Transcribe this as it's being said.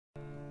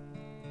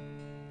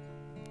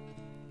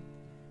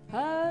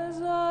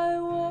as I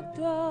walked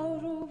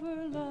out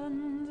over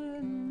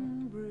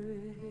London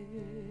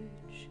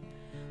Bridge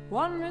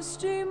one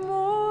misty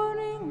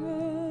morning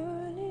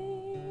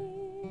early,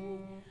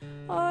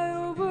 I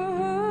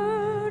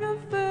overheard a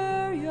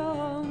fair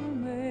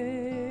young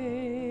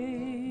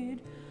maid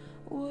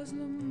was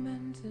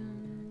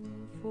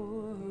lamenting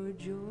for her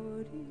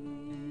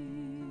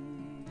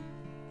Geordie.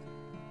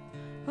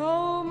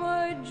 Oh,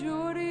 my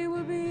Geordie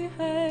will be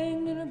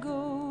hanged in a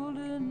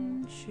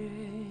golden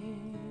chain.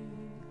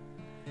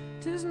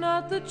 'Tis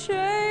not the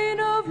chain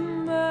of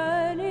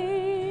many.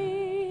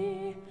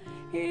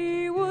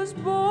 He was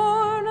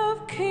born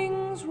of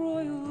king's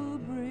royal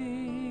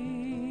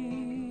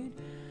breed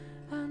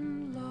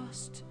and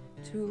lost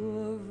to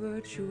a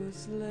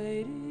virtuous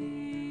lady.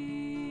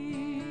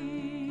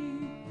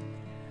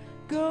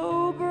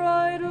 Go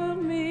bridle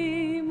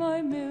me,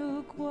 my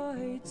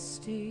milk-white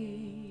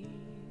steed.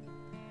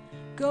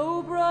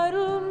 Go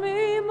bridle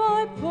me,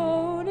 my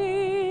pony.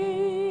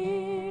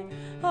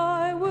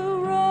 I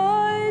will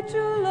ride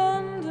to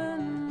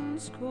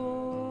London's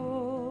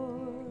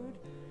court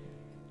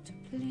to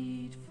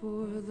plead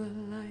for the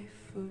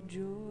life of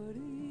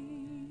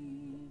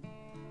Geordie.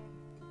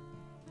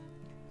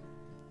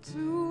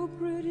 Two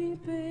pretty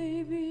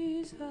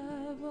babies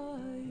have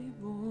I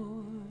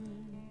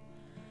born,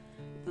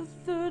 the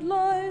third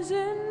lies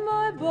in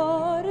my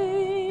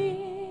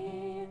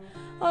body.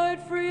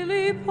 I'd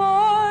freely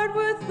part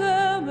with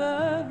them,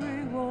 everyone,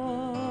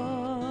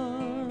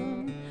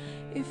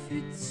 if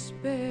it'd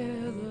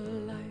spare the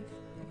life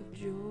of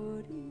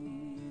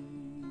Geordie.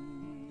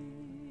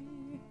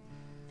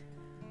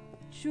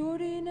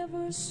 Geordie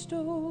never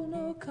stole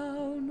no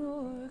cow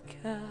nor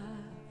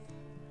calf.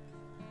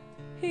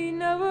 He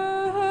never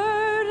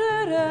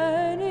hurted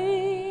any.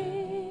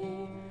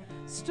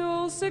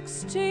 Stole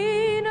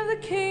 16 of the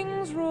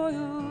king's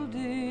royal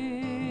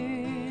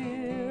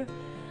deer,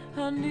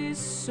 and he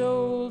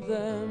sold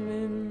them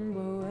in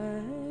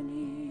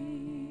Boannie.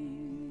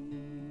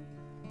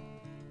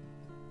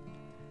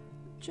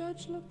 The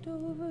judge looked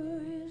over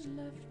his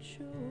left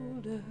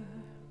shoulder.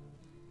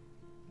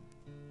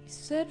 He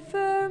said,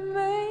 "Fair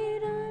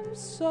maid, I'm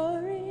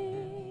sorry."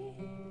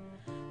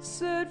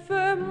 Said,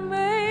 "Fair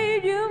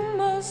maid, you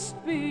must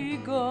be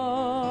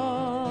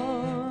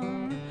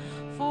gone,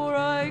 for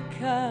I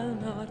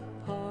cannot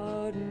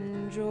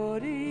pardon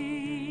Geordie.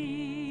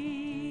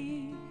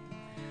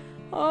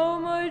 Oh,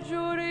 my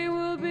Geordie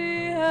will be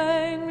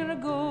hanged in a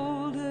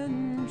golden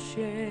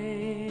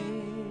chain.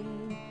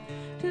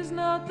 'Tis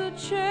not the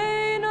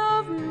chain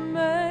of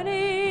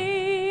many.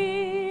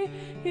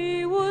 He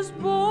was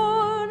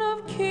born of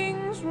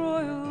king's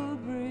royal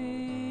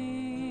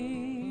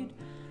breed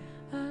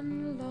and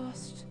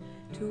lost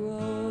to a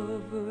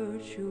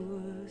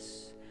virtuous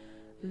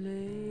lady."